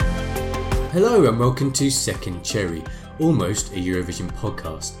Hello and welcome to Second Cherry, almost a Eurovision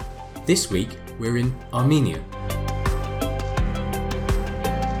podcast. This week we're in Armenia.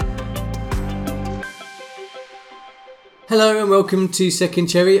 Hello and welcome to Second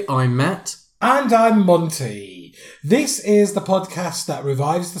Cherry. I'm Matt. And I'm Monty. This is the podcast that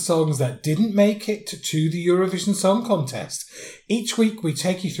revives the songs that didn't make it to the Eurovision Song Contest. Each week we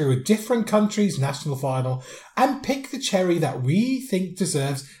take you through a different country's national final and pick the cherry that we think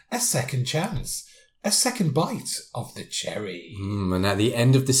deserves a second chance. A second bite of the cherry. And at the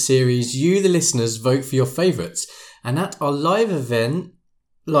end of the series, you, the listeners, vote for your favourites. And at our live event,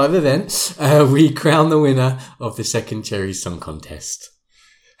 we crown the winner of the Second Cherry Song Contest.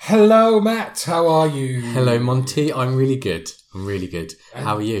 Hello, Matt. How are you? Hello, Monty. I'm really good.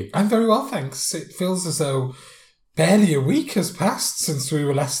 How are you? I'm very well, thanks. It feels as though barely a week has passed since we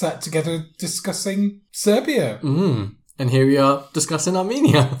were last sat together discussing Serbia. And here we are discussing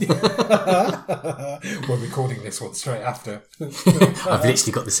Armenia. We're recording this one straight after. I've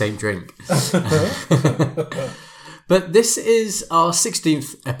literally got the same drink. But this is our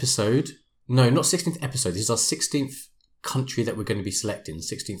 16th episode. No, not 16th episode. This is our 16th country that we're going to be selecting,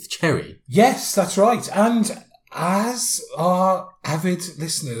 16th cherry. Yes, that's right. And as our avid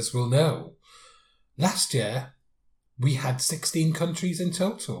listeners will know, last year we had 16 countries in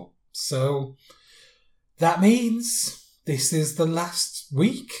total. So that means this is the last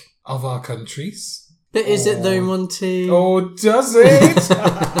week of our countries. But is it though, Monty? Or does it?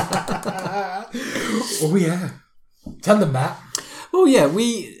 Oh yeah. Tell them, Matt. Well, yeah,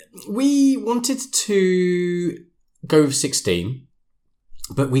 we wanted to go with 16,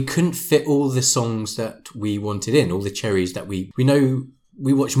 but we couldn't fit all the songs that we wanted in, all the cherries that we know.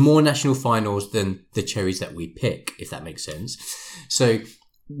 We watch more national finals than the cherries that we pick, if that makes sense. So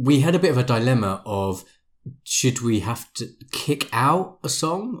we had a bit of a dilemma of, should we have to kick out a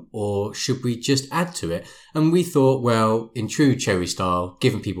song or should we just add to it? And we thought, well, in true cherry style,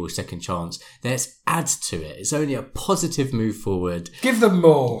 giving people a second chance, let's add to it. It's only a positive move forward. Give them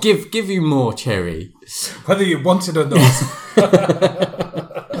more. Give you more cherry. Whether you want it or not.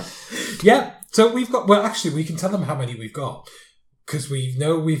 Yeah. So we've got, well, actually, we can tell them how many we've got because we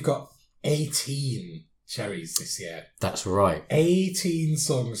know we've got 18 cherries this year. That's right. 18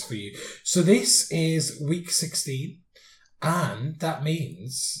 songs for you. So this is week 16, and that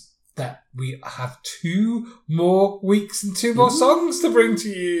means that we have 2 more weeks and 2 more songs to bring to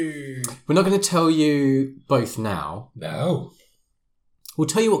you. We're not going to tell you both now. No. We'll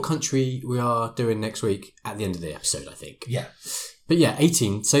tell you what country we are doing next week at the end of the episode, I think. Yeah. But yeah,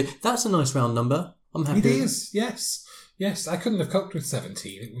 18. So that's a nice round number. I'm happy. It is, yes. Yes, I couldn't have coped with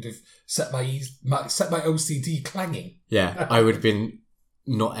 17. It would have set my OCD clanging. Yeah, I would have been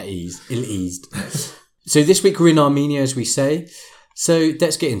not at ease, ill-eased. So this week we're in Armenia, as we say. So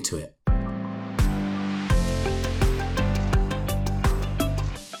let's get into it.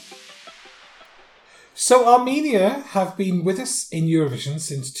 So Armenia have been with us in Eurovision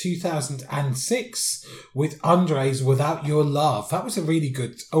since 2006 with Andrei's Without Your Love. That was a really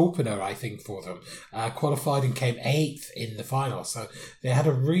good opener, I think, for them. Qualified and came 8th in the final, so they had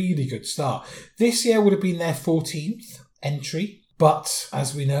a really good start. This year would have been their 14th entry, but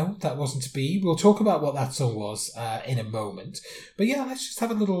as we know, that wasn't to be. We'll talk about what that song was in a moment. But yeah, let's just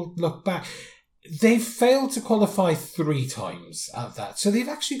have a little look back. They've failed to qualify 3 times at that. So they've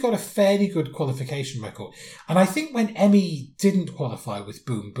actually got a fairly good qualification record. And I think when Emmy didn't qualify with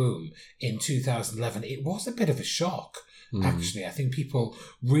Boom Boom in 2011, it was a bit of a shock. Actually, I think people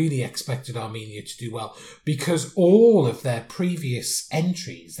really expected Armenia to do well because all of their previous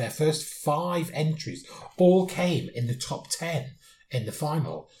entries, their first 5 entries, all came in the top 10 in the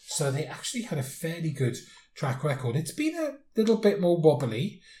final. So they actually had a fairly good track record. It's been a little bit more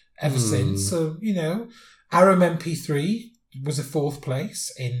wobbly ever since. So, you know, Aram MP3 was a 4th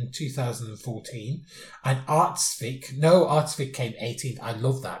place in 2014. And Artsvik came 18th. I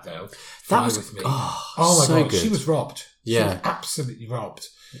love that, though. That was with me. Oh my so God, good. she was robbed. Yeah. She was absolutely robbed.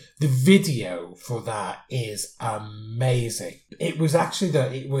 The video for that is amazing. It was actually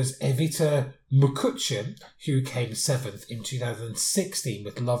it was Evita Mukuchin who came 7th in 2016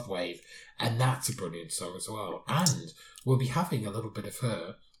 with Love Wave. And that's a brilliant song as well. And we'll be having a little bit of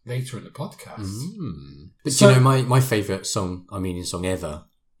her later in the podcast. But so, you know, my favourite Armenian song ever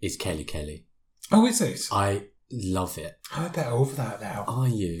is Kelly Kelly. Oh, is it? I love it. I'm a bit over that now. Are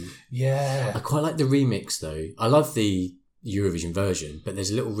you? Yeah. I quite like the remix though. I love the Eurovision version, but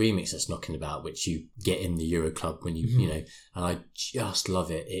there's a little remix that's knocking about which you get in the Euro Club when you know, and I just love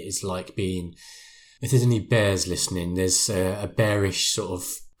it. It is like being, if there's any bears listening, there's a bearish sort of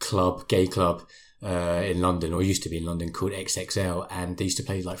club, gay club in London, or used to be in London, called XXL, and they used to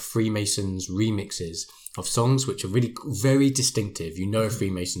play like Freemasons remixes of songs which are really very distinctive. You know a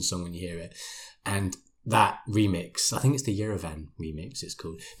Freemason song when you hear it. And that remix, I think it's the Yerevan remix it's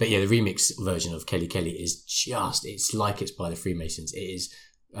called. But yeah, the remix version of Kelly Kelly is just, it's like it's by the Freemasons. It is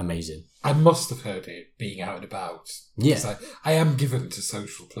amazing. I must have heard it being out and about. Yeah. I am given to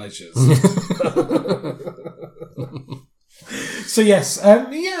social pleasures. So yes,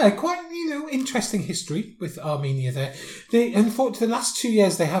 quite interesting history with Armenia there. Unfortunately, the last 2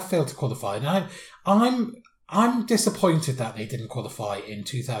 years they have failed to qualify, and I'm disappointed that they didn't qualify in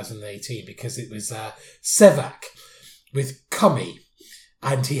 2018 because it was Sevak with Kumi,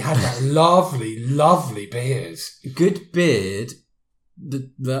 and he had that lovely beard. Good beard.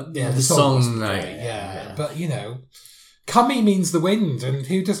 The song, yeah. But Kumi means the wind, and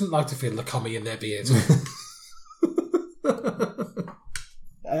who doesn't like to feel the Kumi in their beard?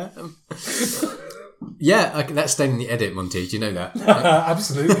 Yeah, that's staying in the edit, Monty. Do you know that?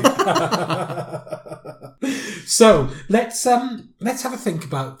 Absolutely. So let's have a think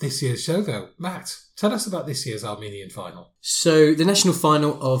about this year's show, though. Matt, tell us about this year's Armenian final. So the national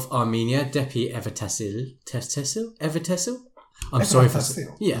final of Armenia, Depi Evertasil. I'm sorry if I said.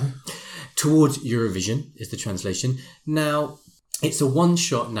 Yeah, towards Eurovision is the translation. Now it's a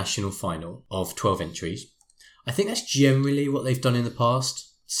one-shot national final of 12 entries. I think that's generally what they've done in the past.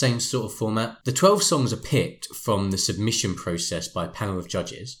 Same sort of format. The 12 songs are picked from the submission process by a panel of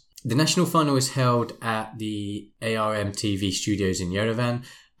judges. The national final is held at the ARM TV studios in Yerevan,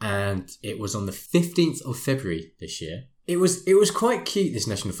 and it was on the 15th of February this year. It was quite cute, this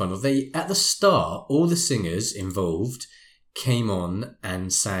national final. At the start, all the singers involved came on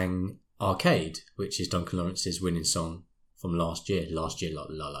and sang Arcade, which is Duncan Lawrence's winning song from last year.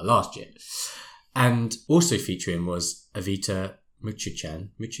 And also featuring was Evita Muchachan.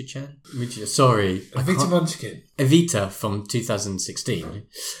 Sorry. Evita Munchkin. Evita from 2016,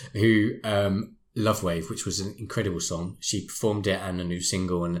 who Love Wave, which was an incredible song. She performed it and a new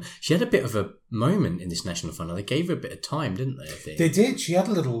single, and she had a bit of a moment in this national final. They gave her a bit of time, didn't they, I think? They did. She had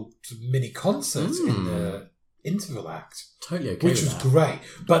a little mini concert in the interval act. Totally okay which was great.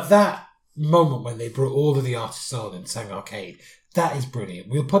 But that moment when they brought all of the artists on and sang Arcade, that is brilliant.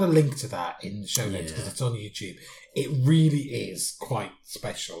 We'll put a link to that in the show notes because it's on YouTube. It really is quite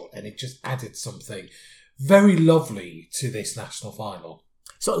special, and it just added something very lovely to this national final.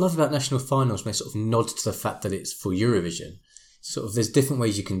 So what I love about national finals, when they sort of nod to the fact that it's for Eurovision. Sort of, there's different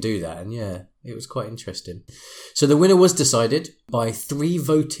ways you can do that, and yeah, it was quite interesting. So the winner was decided by 3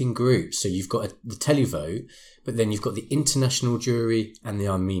 voting groups. So you've got the televote, but then you've got the international jury and the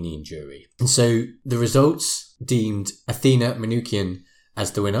Armenian jury. And so the results deemed Athena Manoukian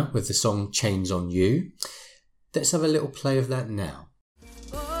as the winner with the song Chains on You. Let's have a little play of that now.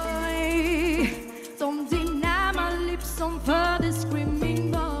 Don't deny my lips on further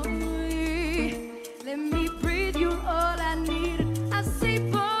screaming, boy. Let me breathe you all I need. I say,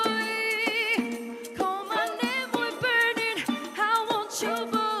 boy, call my name, boy, burning. I want you,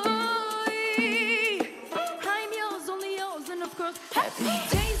 boy. I'm yours, only yours, and of course, happy.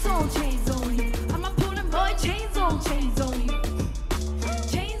 Chains on you. I'm a pulling boy, chains on you.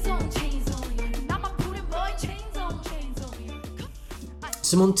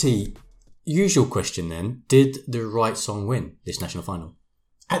 So Monty, usual question then, did the right song win this national final?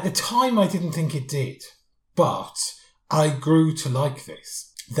 At the time I didn't think it did, but I grew to like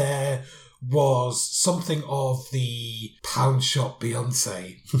this. There was something of the pound shop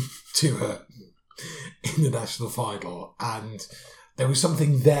Beyonce to her in the national final, and there was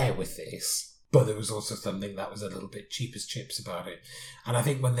something there with this, but there was also something that was a little bit cheap as chips about it. And I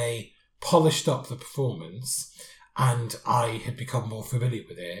think when they polished up the performance and I had become more familiar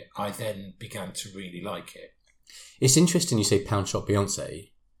with it, I then began to really like it. It's interesting you say Pound Shop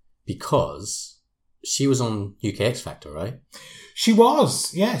Beyonce, because she was on UK X Factor, right? She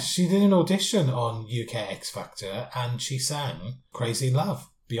was, yes. She did an audition on UK X Factor and she sang Crazy in Love,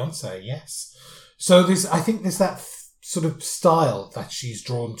 Beyonce, yes. So I think there's that sort of style that she's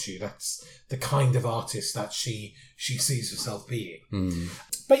drawn to. That's the kind of artist that she sees herself being. Mm.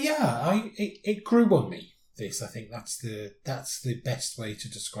 But yeah, it grew on me. This, I think that's the best way to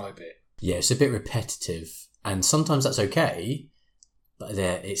describe it. Yeah, it's a bit repetitive, and sometimes that's okay, but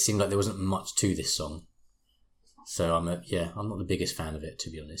it seemed like there wasn't much to this song. So I'm not the biggest fan of it, to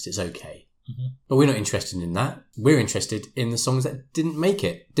be honest. It's okay. Mm-hmm. But we're not interested in that. We're interested in the songs that didn't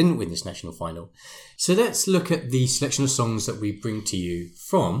win this national final. So let's look at the selection of songs that we bring to you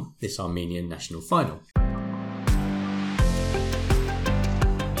from this Armenian national final.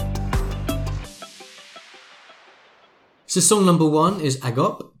 So song number 1 is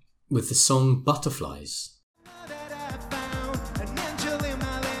Agop with the song Butterflies.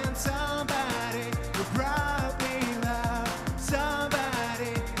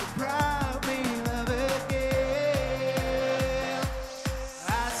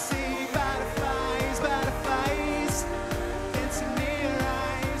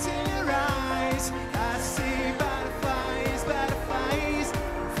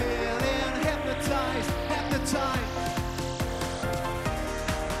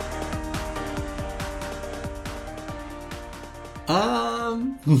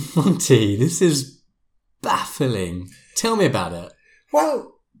 Monty, this is baffling. Tell me about it.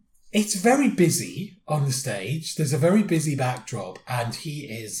 Well, it's very busy on the stage. There's a very busy backdrop, and he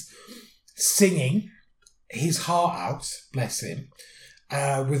is singing his heart out, bless him,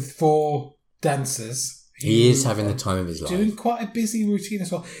 with 4 dancers. He is having the time of his life. Doing quite a busy routine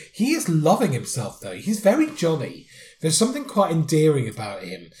as well. He is loving himself, though. He's very jolly. There's something quite endearing about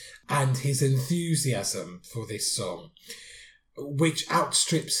him and his enthusiasm for this song, which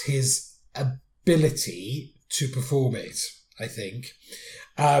outstrips his ability to perform it, I think.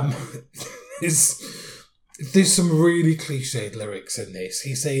 There's some really cliched lyrics in this.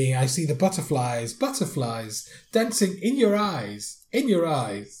 He's saying, I see the butterflies, butterflies, dancing in your eyes, in your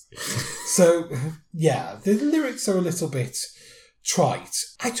eyes. So, yeah, the lyrics are a little bit trite.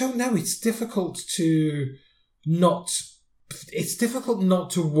 I don't know, it's difficult not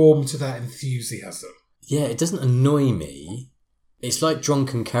to warm to that enthusiasm. Yeah, it doesn't annoy me. It's like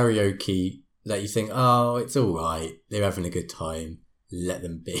drunken karaoke that you think, oh, it's all right. They're having a good time. Let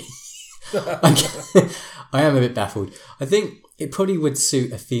them be. I am a bit baffled. I think it probably would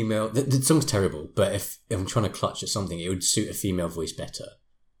suit a female. The song's terrible, but if I'm trying to clutch at something, it would suit a female voice better,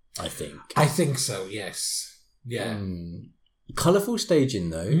 I think. I think so, yes. Yeah. Colourful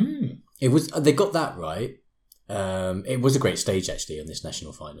staging, though. It was. They got that right. It was a great stage, actually, on this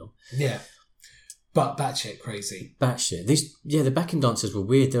national final. Yeah. But batshit crazy. Batshit. The backing dancers were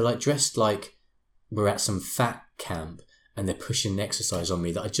weird. They're like dressed like we're at some fat camp and they're pushing exercise on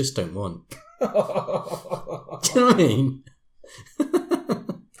me that I just don't want. Do you know what I mean?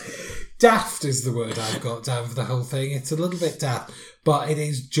 Daft is the word I've got down for the whole thing. It's a little bit daft, but it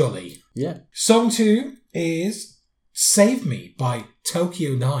is jolly. Yeah. Song 2 is Save Me by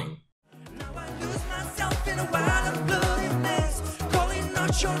Tokyo 9. Now I lose myself in a wild of bloodiness, calling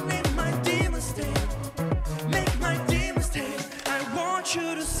out your name.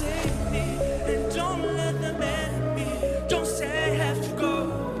 You to save me and don't let them end me. Don't say I have to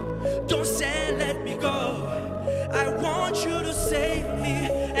go. Don't say let me go. I want you to save me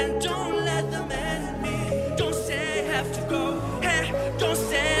and don't let them end me. Don't say I have to go. Hey, don't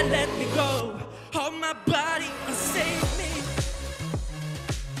say let me go. Hold my body and save me.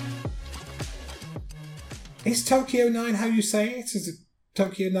 Is Tokyo 9 how you say it? Is it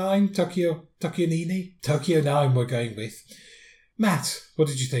Tokyo 9? Tokyo Nini? Tokyo 9 we're going with. Matt, what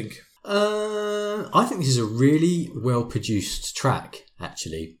did you think? I think this is a really well-produced track,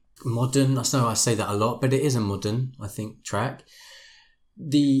 actually. Modern, I know I say that a lot, but it is a modern, I think, track.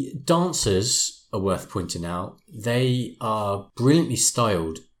 The dancers are worth pointing out. They are brilliantly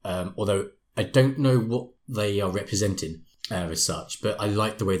styled, although I don't know what they are representing as such, but I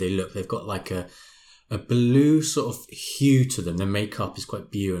like the way they look. They've got like a blue sort of hue to them. Their makeup is quite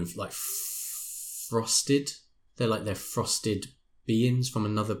blue and like frosted. They're frosted beings from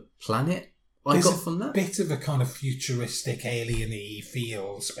another planet. There's got from that bit of a kind of futuristic, alien-y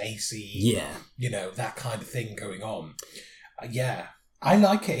feel, spacey, that kind of thing going on. Yeah, I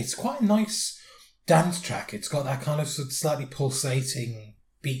like it. It's quite a nice dance track. It's got that kind of slightly pulsating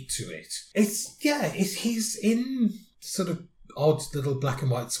beat to it. He's in sort of odd little black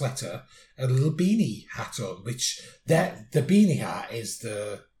and white sweater, a little beanie hat on, which the beanie hat is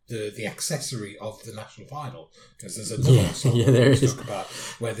the accessory of the national final, because there's another song there is. Talk about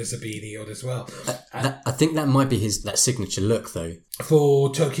where there's a beanie on as well. I think that might be that signature look though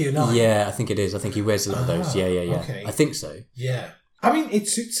for Tokyo 9. Yeah, I think it is. I think he wears a lot of those. Yeah. Okay. I think so. Yeah, I mean it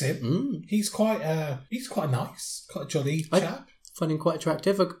suits him. He's quite nice, quite a jolly chap. Find him quite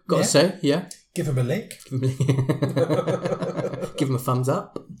attractive. I've got to say, yeah. Give him a lick. Give him a thumbs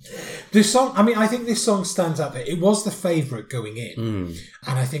up. This song, I mean, I think this song stands out there. It was the favourite going in.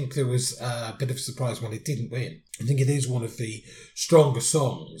 And I think there was a bit of surprise when it didn't win. I think it is one of the stronger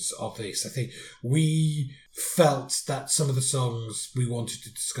songs of this. I think we felt that some of the songs we wanted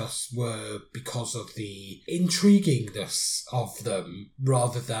to discuss were because of the intriguingness of them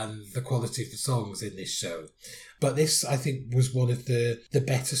rather than the quality of the songs in this show. But this, I think, was one of the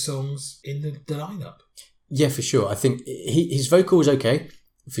better songs in the lineup. Yeah, for sure. I think his vocal was okay,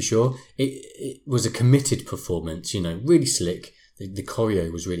 for sure. It was a committed performance, really slick. The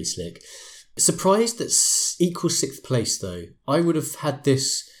choreo was really slick. Surprised that equals 6th place though. I would have had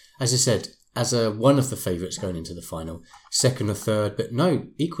this, as I said, as one of the favourites going into the final, 2nd or 3rd, but no,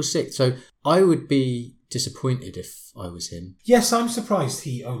 equals 6th. So I would be disappointed if I was him. Yes, I'm surprised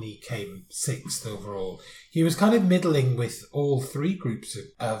he only came 6th overall. He was kind of middling with all 3 groups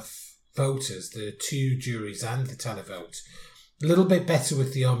of voters, the 2 juries and the televote. A little bit better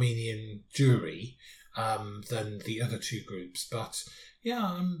with the Armenian jury than the other 2 groups, but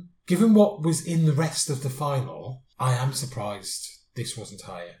yeah, given what was in the rest of the final, I am surprised this wasn't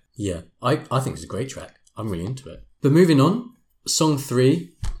higher. Yeah, I think it's a great track. I'm really into it. But moving on, song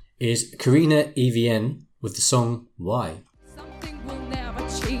 3 is Karina EVN with the song Why. Something will never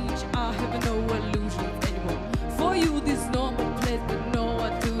change. I have no illusions anymore. For you, this normal place, but no,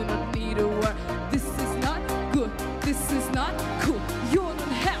 I do not need a word. This is not good. This is not cool. You don't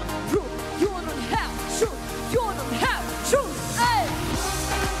have proof. You don't have truth. You don't have truth. Hey!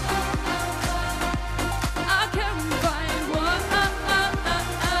 I can't find one.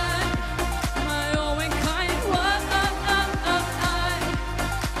 My own kind.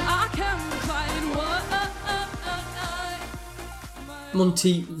 I can't find one.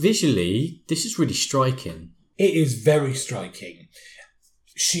 Monty, visually, this is really striking. It is very striking.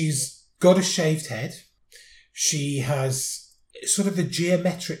 She's got a shaved head. She has sort of a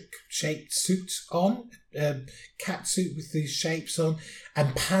geometric shaped suit on, cat suit with these shapes on,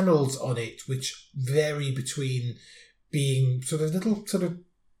 and panels on it which vary between being sort of little sort of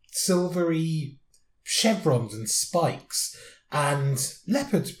silvery chevrons and spikes and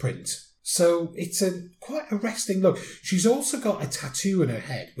leopard print. So it's quite arresting look. She's also got a tattoo in her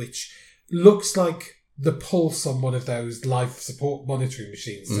head which looks like the pulse on one of those life support monitoring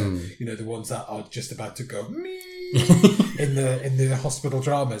machines. You know, the ones that are just about to go in the hospital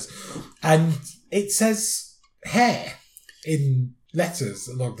dramas. And it says hair in letters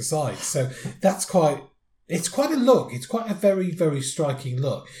along the side. So it's quite a look. It's quite a very, very striking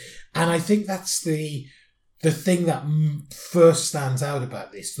look. And I think that's the thing that first stands out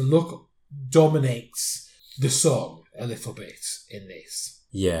about this. The look dominates the song a little bit in this.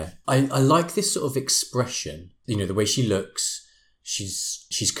 Yeah, I like this sort of expression. You know, the way she looks,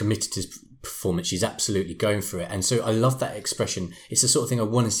 she's committed to performance. She's absolutely going for it. And so I love that expression. It's the sort of thing I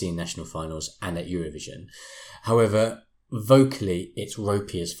want to see in national finals and at Eurovision. However, vocally, it's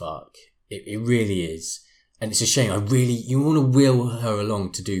ropey as fuck. It really is. And it's a shame. You want to will her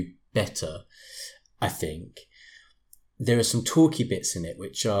along to do better, I think. There are some talky bits in it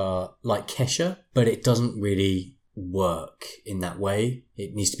which are like Kesha, but it doesn't really work in that way.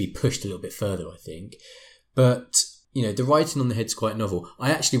 It needs to be pushed a little bit further, I think. But, you know, the writing on the head's quite novel.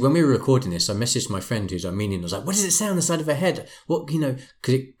 I actually, when we were recording this, I messaged my friend who's Armenian. I was like, what does it say on the side of her head? What, you know,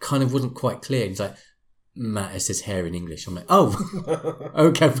 because it kind of wasn't quite clear. And he's like, Matt, it says hair in English. I'm like, oh,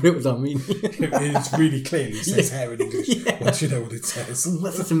 okay, but it was Armenian. It's really clearly says hair in English. Yeah. Once you know what it says.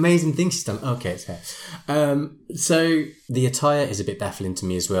 That's an amazing thing she's done. Okay, it's hair. So the attire is a bit baffling to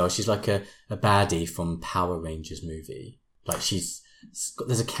me as well. She's like a baddie from Power Rangers movie. Like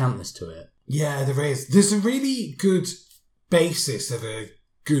there's a countness to it. Yeah, there is. There's a really good basis of a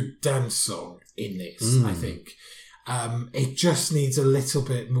good dance song in this, I think. It just needs a little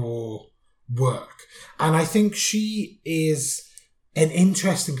bit more work. And I think she is an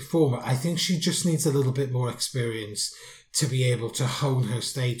interesting performer. I think she just needs a little bit more experience to be able to hone her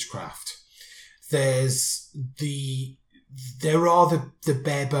stagecraft. There are the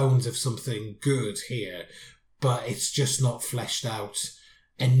bare bones of something good here, but it's just not fleshed out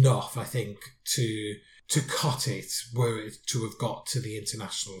enough, I think, to cut it to have got to the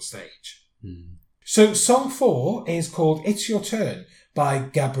international stage. So song 4 is called It's Your Turn by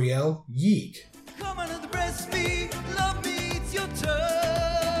Gabrielle Yeeg. Come on and embrace me, love me, it's your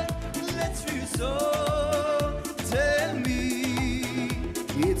turn. Let's feel so. Tell me,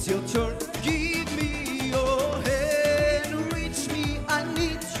 it's your turn. Give me your hand, reach me, I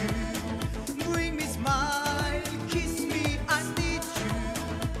need you. Bring me smile, kiss me, I need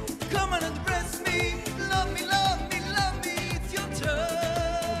you. Come on and embrace me, love me, love me, love me, it's your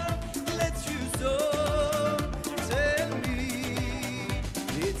turn. Let's feel so. Tell me,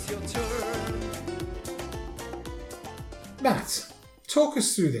 it's your turn. Matt, talk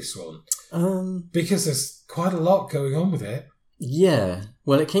us through this one. Because there's quite a lot going on with it. Yeah.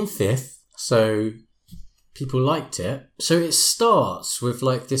 Well, it came 5th, so people liked it. So it starts with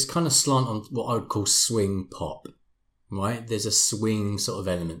like this kind of slant on what I would call swing pop, right? There's a swing sort of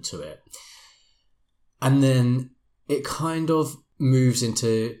element to it. And then it kind of moves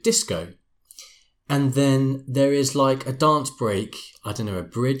into disco. And then there is like a dance break, I don't know, a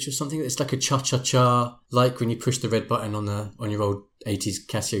bridge or something. It's like a cha-cha-cha, like when you push the red button on your old 80s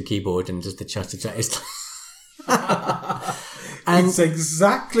Casio keyboard and just the cha-cha-cha. And it's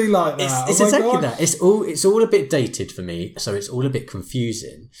exactly like that. It's exactly that. It's all a bit dated for me, so it's all a bit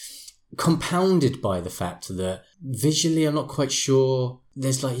confusing. Compounded by the fact that visually I'm not quite sure.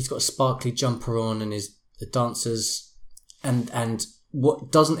 There's like he's got a sparkly jumper on and the dancers and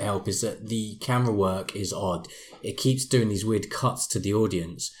what doesn't help is that the camera work is odd. It keeps doing these weird cuts to the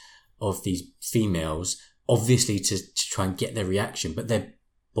audience of these females, obviously to try and get their reaction, but they're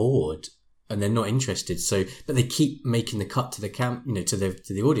bored and they're not interested. So, but they keep making the cut to the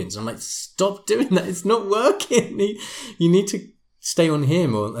to the audience. I'm like, stop doing that. It's not working. You need to stay on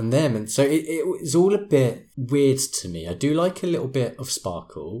him and them. And so it's all a bit weird to me. I do like a little bit of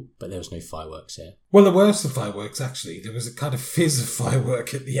sparkle, but there was no fireworks here. Well, there were some fireworks, actually. There was a kind of fizz of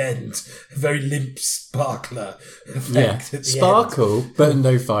firework at the end. A very limp sparkler effect at the sparkle, end. But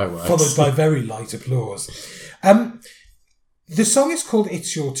no fireworks. Followed by very light applause. The song is called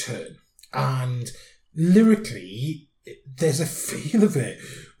It's Your Turn. And lyrically, there's a feel of it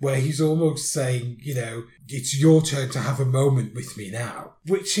where he's almost saying, it's your turn to have a moment with me now,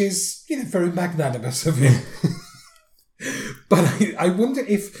 which is, very magnanimous of him. But I wonder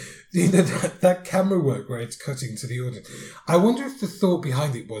if, that camera work where it's cutting to the audience, I wonder if the thought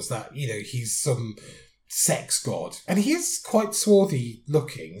behind it was that, he's some sex god. And he is quite swarthy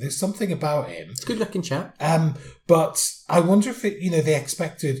looking. There's something about him. It's a good looking chap. But I wonder if it, they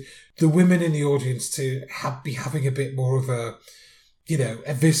expected the women in the audience to be having a bit more of a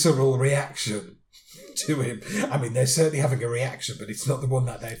visceral reaction to him. I mean, they're certainly having a reaction, but it's not the one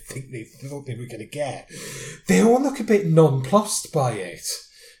that they thought they were going to get. They all look a bit nonplussed by it.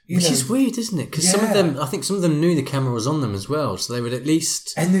 Which is weird, isn't it? Because I think some of them knew the camera was on them as well, so they would at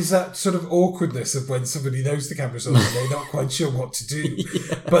least... And there's that sort of awkwardness of when somebody knows the camera's on and they're not quite sure what to do.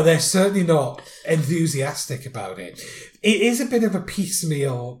 But they're certainly not enthusiastic about it. It is a bit of a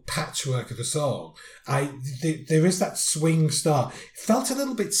piecemeal patchwork of a song. There is that swing start. It felt a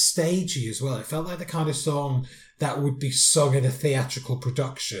little bit stagey as well. It felt like the kind of song that would be sung in a theatrical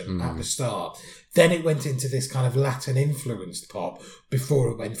production at the start. Then it went into this kind of Latin-influenced pop before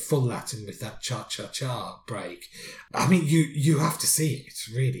it went full Latin with that cha-cha-cha break. I mean, you have to see it,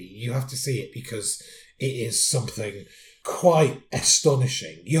 really. You have to see it because it is something quite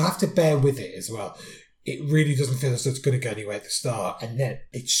astonishing. You have to bear with it as well. It really doesn't feel as though it's going to go anywhere at the start. And then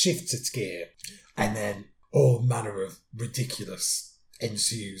it shifts its gear. And then all manner of ridiculous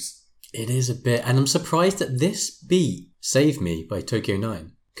ensues. It is a bit. And I'm surprised that this beat Save Me by Tokyo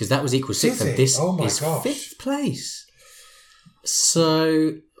 9. Because that was equal 6th, and this is 5th place.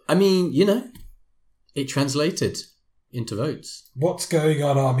 So, I mean, it translated into votes. What's going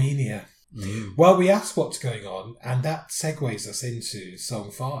on, Armenia? Well, we asked what's going on, and that segues us into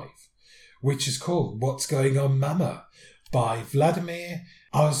song 5, which is called What's Going On, Mama by Vladimir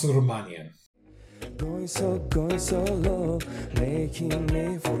Arzuramanian. Going so low, making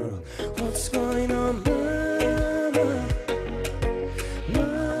me fall. What's going on, mama?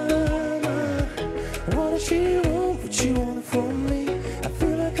 Mama, what does she want? What she want from me? I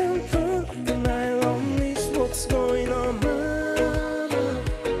feel like I'm drunk the night long leash. What's going on,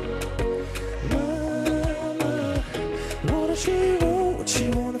 mama? Mama, what does she want? What she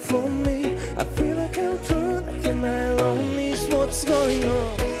want from me? I feel like I'm drunk the night long leash. What's going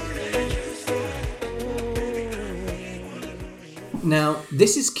on? Now,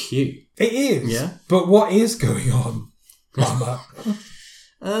 this is cute. It is. Yeah. But what is going on, Mama?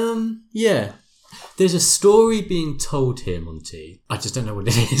 Yeah. There's a story being here, here, Monty. I just don't know what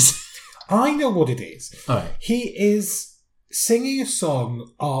it is. I know what it is. All right. He is singing a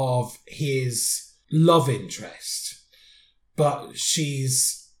song of his love interest, but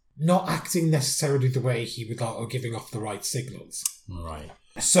she's not acting necessarily the way he would like or giving off the right signals. Right.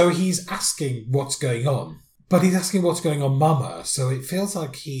 So he's asking what's going on. But he's asking what's going on, Mama, so it feels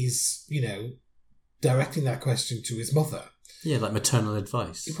like he's, directing that question to his mother. Yeah, like maternal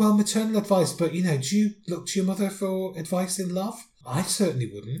advice. Well, maternal advice, but, do you look to your mother for advice in love? I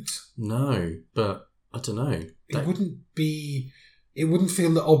certainly wouldn't. No, but I don't know. It wouldn't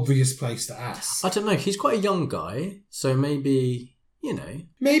feel the obvious place to ask. I don't know. He's quite a young guy, so maybe,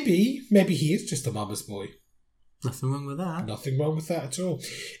 Maybe he is just a mama's boy. Nothing wrong with that. Nothing wrong with that at all.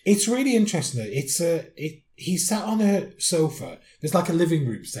 It's really interesting though. He's sat on a sofa. There's like a living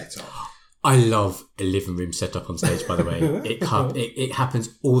room setup. I love a living room setup on stage, by the way. It happens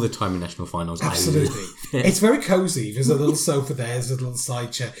all the time in national finals. Absolutely. It's very cosy. There's a little sofa there. There's a little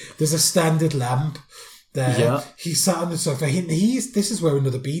side chair. There's a standard lamp. there. Yeah. He's sat on the sofa. This is where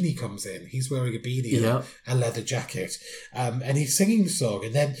another beanie comes in. He's wearing a beanie and Yeah. a leather jacket. And he's singing the song.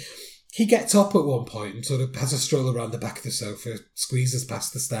 And then he gets up at one point and sort of has a stroll around the back of the sofa, squeezes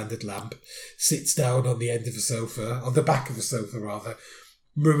past the standard lamp, sits down on the end of the sofa, on the back of the sofa rather,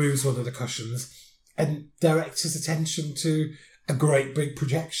 removes one of the cushions, and directs his attention to a great big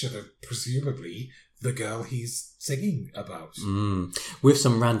projection of presumably the girl he's singing about. With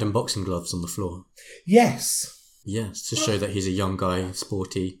some random boxing gloves on the floor. Yes. Yes, to show that he's a young guy,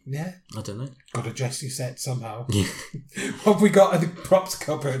 sporty. Yeah. I don't know. Got a dressy set somehow. Yeah. What have we got in the props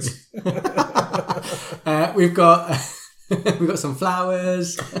cupboard? We've got some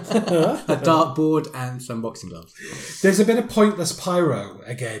flowers, a dartboard, and some boxing gloves. There's a bit of pointless pyro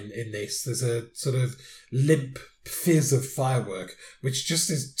again in this. There's a sort of limp fizz of firework, which just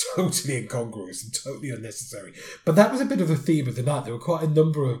is totally incongruous and totally unnecessary. But that was a bit of a theme of the night. There were quite a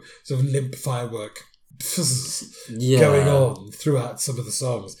number of sort of limp firework going on throughout some of the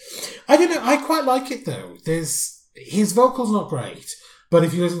songs. I don't know. I quite like it though. His vocals not great, but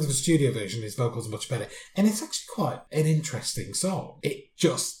if you listen to the studio version, his vocals are much better, and it's actually quite an interesting song. It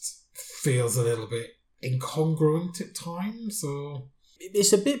just feels a little bit incongruent at times, or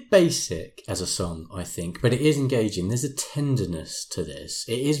it's a bit basic as a song, I think, but it is engaging. There's a tenderness to this.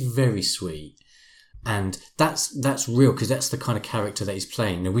 It is very sweet. And that's real, because that's the kind of character that he's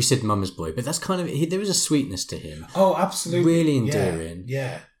playing. Now, we said Mama's Boy, but that's kind of... there is a sweetness to him. Oh, absolutely. Really endearing.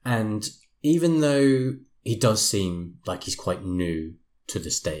 Yeah. And even though he does seem like he's quite new to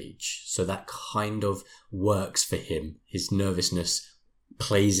the stage, so that kind of works for him. His nervousness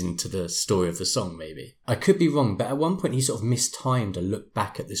plays into the story of the song, maybe. I could be wrong, but at one point he sort of mistimed a look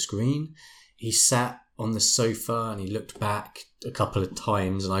back at the screen. He sat on the sofa and he looked back a couple of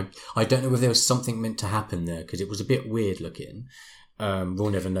times, and I don't know whether there was something meant to happen there, because it was a bit weird looking.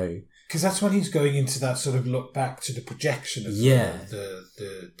 We'll never know. Because that's when he's going into that sort of look back to the projection of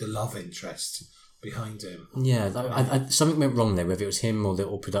the love interest behind him. Yeah, something went wrong there, whether it was him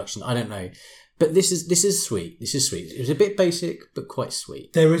or production, I don't know. But this is sweet. This is sweet. It was a bit basic, but quite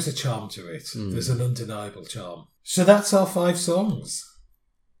sweet. There is a charm to it. There's an undeniable charm. So that's our 5 songs.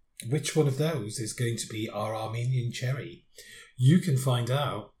 Which one of those is going to be our Armenian cherry? You can find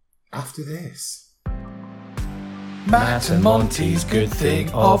out after this. Matt and Monty's good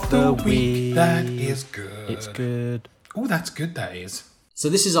thing of the week. That is good. It's good. Oh, that's good, that is. So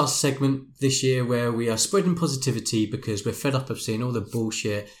this is our segment this year where we are spreading positivity because we're fed up of seeing all the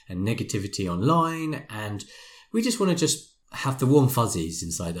bullshit and negativity online, and we just want to just have the warm fuzzies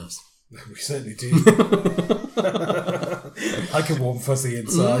inside us. We certainly do. Like a warm fuzzy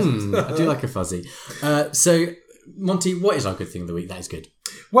inside. I do like a fuzzy. So, Monty, what is our good thing of the week? That is good.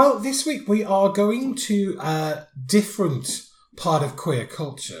 Well, this week we are going to a different part of queer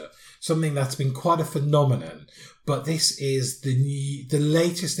culture, something that's been quite a phenomenon, but this is the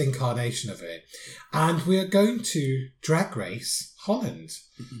latest incarnation of it. And we are going to Drag Race Holland,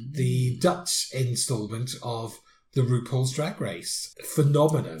 the Dutch instalment of the RuPaul's Drag Race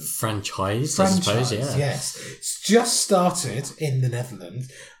phenomenon. Franchise, I suppose, yeah. Yes. It's just started in the Netherlands,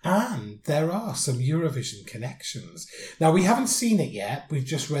 and there are some Eurovision connections. Now, we haven't seen it yet. We've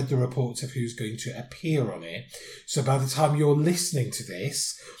just read the reports of who's going to appear on it. So by the time you're listening to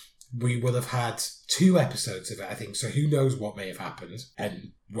this, we will have had 2 episodes of it, I think. So who knows what may have happened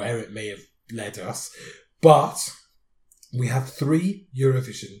and where it may have led us. But we have 3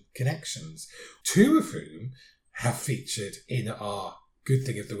 Eurovision connections, 2 of whom have featured in our good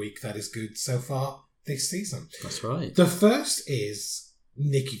thing of the week that is good so far this season. That's right. The first is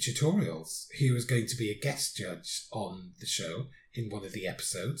Nikki Tutorials, who is going to be a guest judge on the show in one of the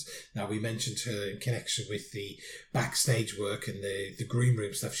episodes. Now, we mentioned her in connection with the backstage work and the green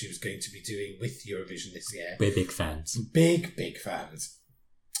room stuff she was going to be doing with Eurovision this year. We're big fans. Big fans.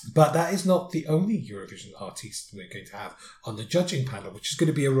 But that is not the only Eurovision artist we're going to have on the judging panel, which is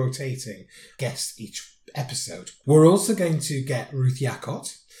going to be a rotating guest each episode. We're also going to get Ruth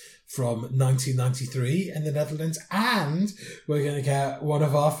Jacot from 1993 in the Netherlands, and we're going to get one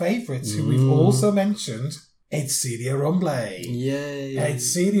of our favourites who we've also mentioned, Edcilia Rombley. Yay.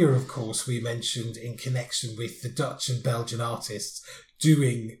 Edcilia, of course, we mentioned in connection with the Dutch and Belgian artists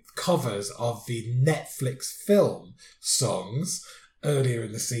doing covers of the Netflix film songs earlier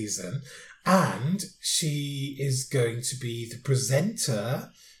in the season, and she is going to be the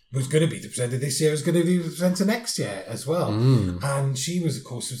presenter. Was going to be the presenter this year, is going to be the presenter next year as well. And she was in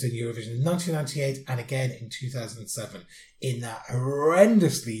Eurovision in 1998 and again in 2007 in that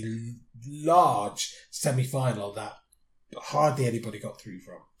horrendously large semi-final that hardly anybody got through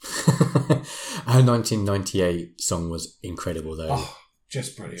from. Her 1998 song was incredible, though. Oh,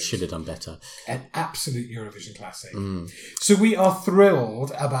 Just brilliant. Should have done better. An absolute Eurovision classic. So we are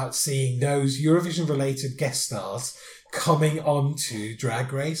thrilled about seeing those Eurovision-related guest stars coming on to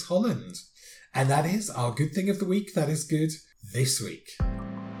Drag Race Holland. And that is our good thing of the week. That is good this week.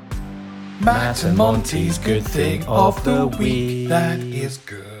 Matt and Monty's good thing of the week. That is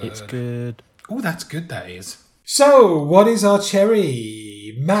good. It's good. Oh, that's good, that is. So, what is our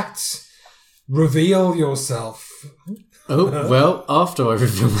cherry? Matt, reveal yourself. Oh, well, after I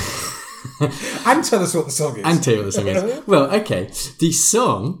reveal... And tell us what the song is. And tell you what the song is. Well, okay. The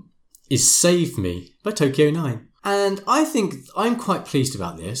song is Save Me by Tokyo 9. And I think I'm quite pleased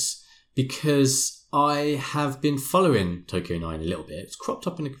about this because I have been following Tokyo 9 a little bit. It's cropped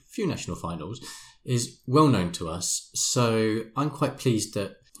up in a few national finals, is well known to us. So I'm quite pleased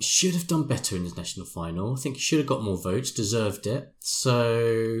that it should have done better in his national final. I think he should have got more votes, deserved it.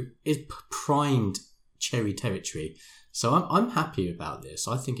 So it primed cherry territory. So I'm happy about this.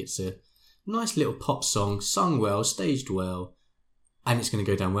 I think it's a nice little pop song, sung well, staged well. And it's going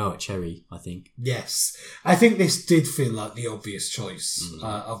to go down well at Cherry, I think. Yes. I think this did feel like the obvious choice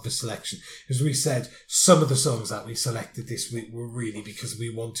of the selection. As we said, some of the songs that we selected this week were really because we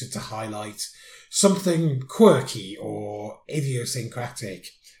wanted to highlight something quirky or idiosyncratic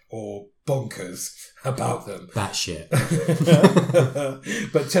or bonkers about them. That shit.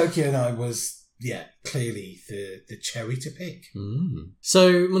 But Tokyo 9 was, clearly the cherry to pick.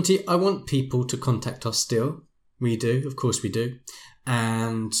 So, Monty, I want people to contact us still. We do. Of course we do.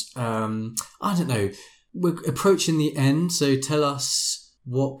 And I don't know, we're approaching the end, so tell us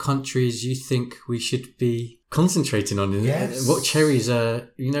what countries you think we should be concentrating on. Yes. What cherries are,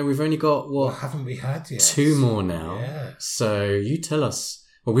 we've only got, what haven't we had yet? 2 more now. Yeah. So you tell us.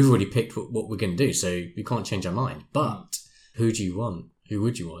 Well, we've already picked what we're going to do, so we can't change our mind. But who do you want? Who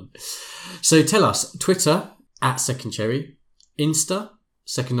would you want? So tell us. Twitter, @SecondCherry. Insta,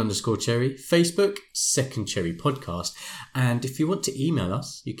 @second_cherry, Facebook, Second Cherry Podcast. And if you want to email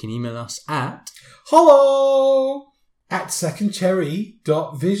us, you can email us at hello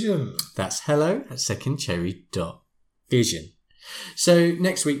 @secondcherry.vision. That's hello @secondcherry.vision. So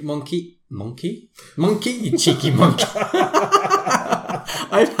next week, monkey, you cheeky monkey.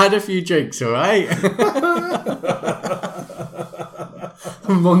 I've had a few drinks, all right?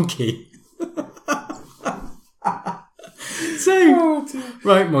 Monkey. So,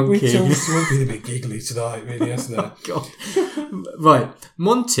 right, Monkey. We've been a bit giggly tonight, really, hasn't it? God. Right,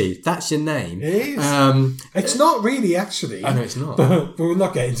 Monty, that's your name. It is. It's not really, actually. I know it's not. But we'll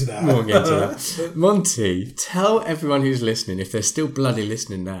not get into that. We won't get into that. Monty, tell everyone who's listening, if they're still bloody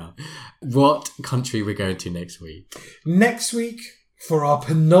listening now, what country we're going to next week. Next week, for our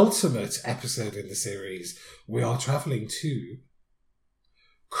penultimate episode in the series, we are travelling to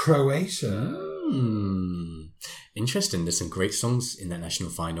Croatia. Interesting. There's some great songs in that national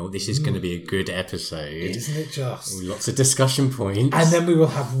final. This is going to be a good episode. Isn't it just? Lots of discussion points. And then we will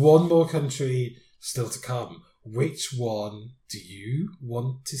have one more country still to come. Which one do you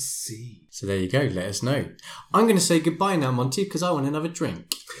want to see? So there you go. Let us know. I'm going to say goodbye now, Monty, because I want another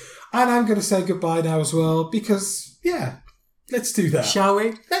drink. And I'm going to say goodbye now as well, because, let's do that. Shall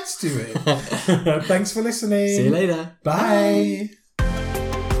we? Let's do it. Thanks for listening. See you later. Bye.